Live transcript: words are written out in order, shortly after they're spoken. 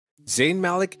Zayn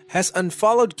Malik has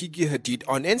unfollowed Gigi Hadid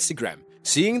on Instagram,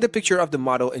 seeing the picture of the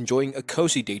model enjoying a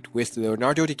cozy date with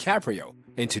Leonardo DiCaprio.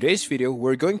 In today's video,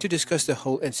 we're going to discuss the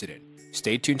whole incident.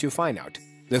 Stay tuned to find out.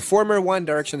 The former One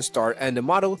Direction star and the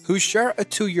model, who share a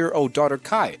 2-year-old daughter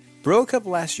Kai, broke up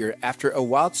last year after a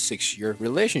wild 6-year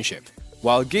relationship.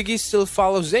 While Gigi still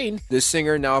follows Zayn, the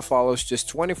singer now follows just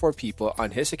 24 people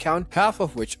on his account, half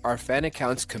of which are fan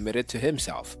accounts committed to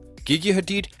himself. Gigi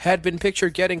Hadid had been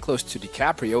pictured getting close to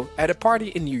DiCaprio at a party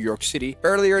in New York City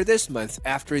earlier this month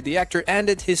after the actor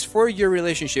ended his 4-year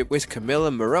relationship with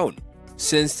Camila Morrone.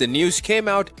 Since the news came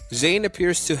out, Zayn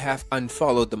appears to have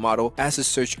unfollowed the model as a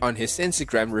search on his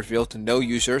Instagram revealed no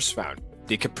users found.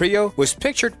 DiCaprio was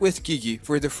pictured with Gigi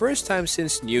for the first time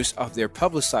since news of their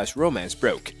publicized romance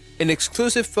broke, in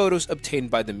exclusive photos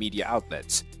obtained by the media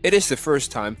outlets. It is the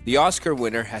first time the Oscar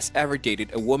winner has ever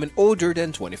dated a woman older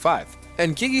than 25.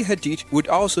 And Gigi Hadid would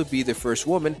also be the first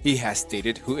woman he has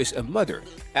dated who is a mother.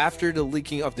 After the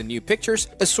leaking of the new pictures,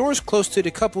 a source close to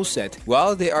the couple said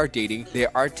while they are dating, they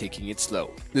are taking it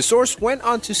slow. The source went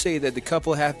on to say that the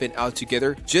couple have been out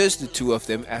together, just the two of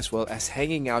them, as well as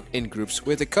hanging out in groups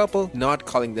with the couple not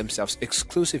calling themselves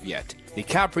exclusive yet.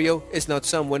 DiCaprio is not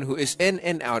someone who is in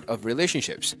and out of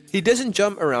relationships. He doesn't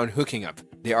jump around hooking up.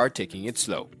 They are taking it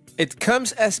slow. It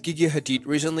comes as Gigi Hadid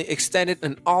recently extended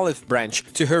an olive branch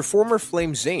to her former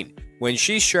flame Zayn when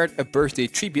she shared a birthday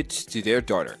tribute to their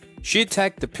daughter. She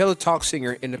tagged the Pillow Talk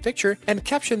singer in the picture and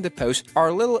captioned the post,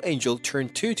 "Our little angel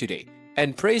turned 2 today,"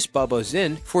 and praised Baba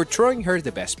Zayn for throwing her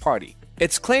the best party.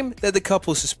 It's claimed that the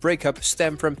couple's breakup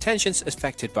stemmed from tensions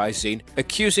affected by Zayn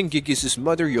accusing Gigi's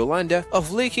mother Yolanda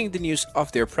of leaking the news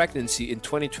of their pregnancy in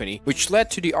 2020, which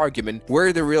led to the argument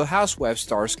where the Real Housewives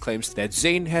stars claims that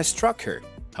Zayn has struck her.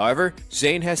 However,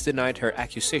 Zayn has denied her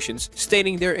accusations,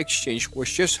 stating their exchange was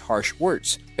just harsh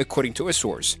words, according to a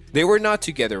source. They were not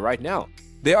together right now.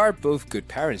 They are both good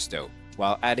parents though,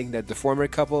 while adding that the former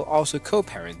couple also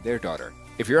co-parent their daughter.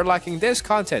 If you're liking this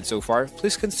content so far,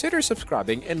 please consider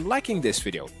subscribing and liking this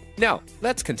video. Now,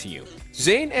 let's continue.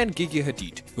 Zayn and Gigi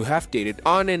Hadid, who have dated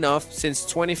on and off since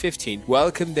 2015,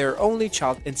 welcomed their only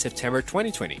child in September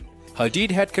 2020. Hadid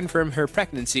had confirmed her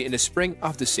pregnancy in the spring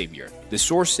of the same year. The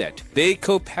source said they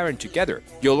co-parent together.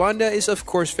 Yolanda is of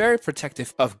course very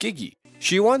protective of Gigi.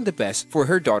 She wants the best for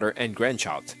her daughter and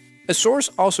grandchild. A source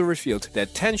also revealed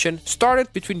that tension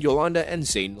started between Yolanda and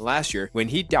Zayn last year when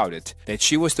he doubted that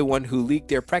she was the one who leaked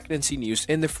their pregnancy news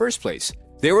in the first place.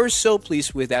 They were so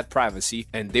pleased with that privacy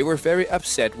and they were very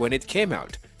upset when it came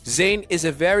out. Zayn is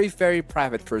a very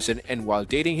private person, and while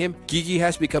dating him, Gigi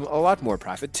has become a lot more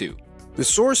private too. The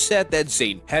source said that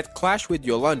Zayn had clashed with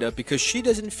Yolanda because she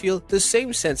doesn't feel the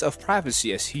same sense of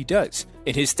privacy as he does.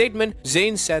 In his statement,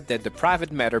 Zayn said that the private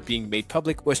matter being made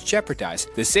public was jeopardized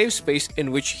the safe space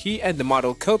in which he and the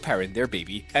model co-parent their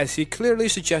baby, as he clearly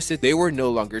suggested they were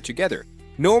no longer together.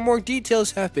 No more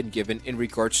details have been given in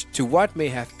regards to what may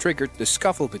have triggered the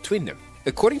scuffle between them.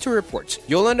 According to reports,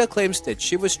 Yolanda claims that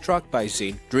she was struck by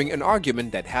Zayn during an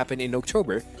argument that happened in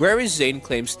October, whereas Zayn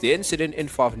claims the incident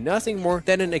involved nothing more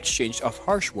than an exchange of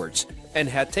harsh words and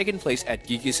had taken place at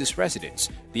Gigi's residence.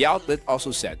 The outlet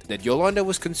also said that Yolanda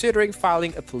was considering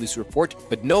filing a police report,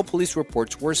 but no police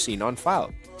reports were seen on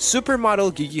file.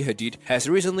 Supermodel Gigi Hadid has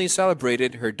recently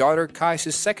celebrated her daughter Kai's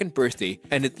 2nd birthday,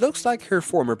 and it looks like her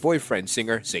former boyfriend,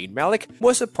 singer Zayn Malik,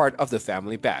 was a part of the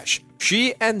family bash.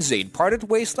 She and Zayn parted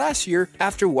ways last year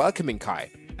after welcoming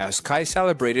Kai. As Kai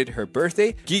celebrated her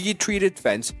birthday, Gigi treated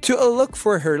fans to a look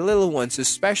for her little one's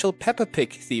special Peppa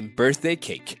Pig-themed birthday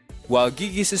cake. While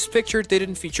Gigi's picture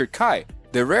didn't feature Kai,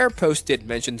 the rare post did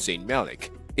mention Zayn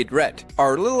Malik. It read,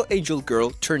 "Our little angel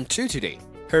girl turned 2 today."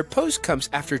 Her post comes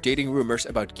after dating rumors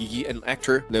about Gigi and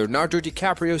actor Leonardo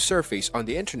DiCaprio surface on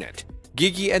the internet.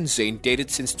 Gigi and Zayn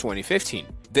dated since 2015.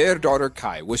 Their daughter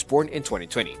Kai was born in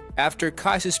 2020. After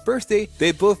Kai's birthday,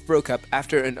 they both broke up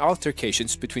after an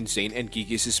altercations between Zayn and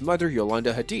Gigi's mother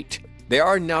Yolanda Hadid. They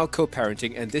are now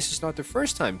co-parenting, and this is not the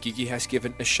first time Gigi has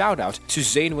given a shout-out to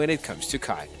Zayn when it comes to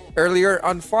Kai. Earlier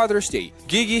on Father's Day,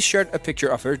 Gigi shared a picture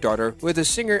of her daughter with a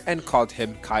singer and called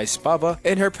him Kai's Baba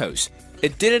in her post.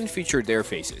 It didn't feature their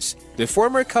faces. The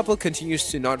former couple continues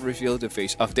to not reveal the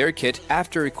face of their kid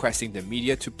after requesting the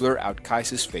media to blur out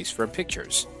Kai's face from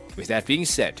pictures. With that being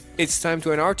said, it's time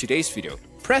to end our today's video.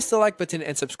 Press the like button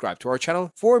and subscribe to our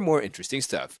channel for more interesting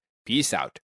stuff. Peace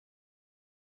out.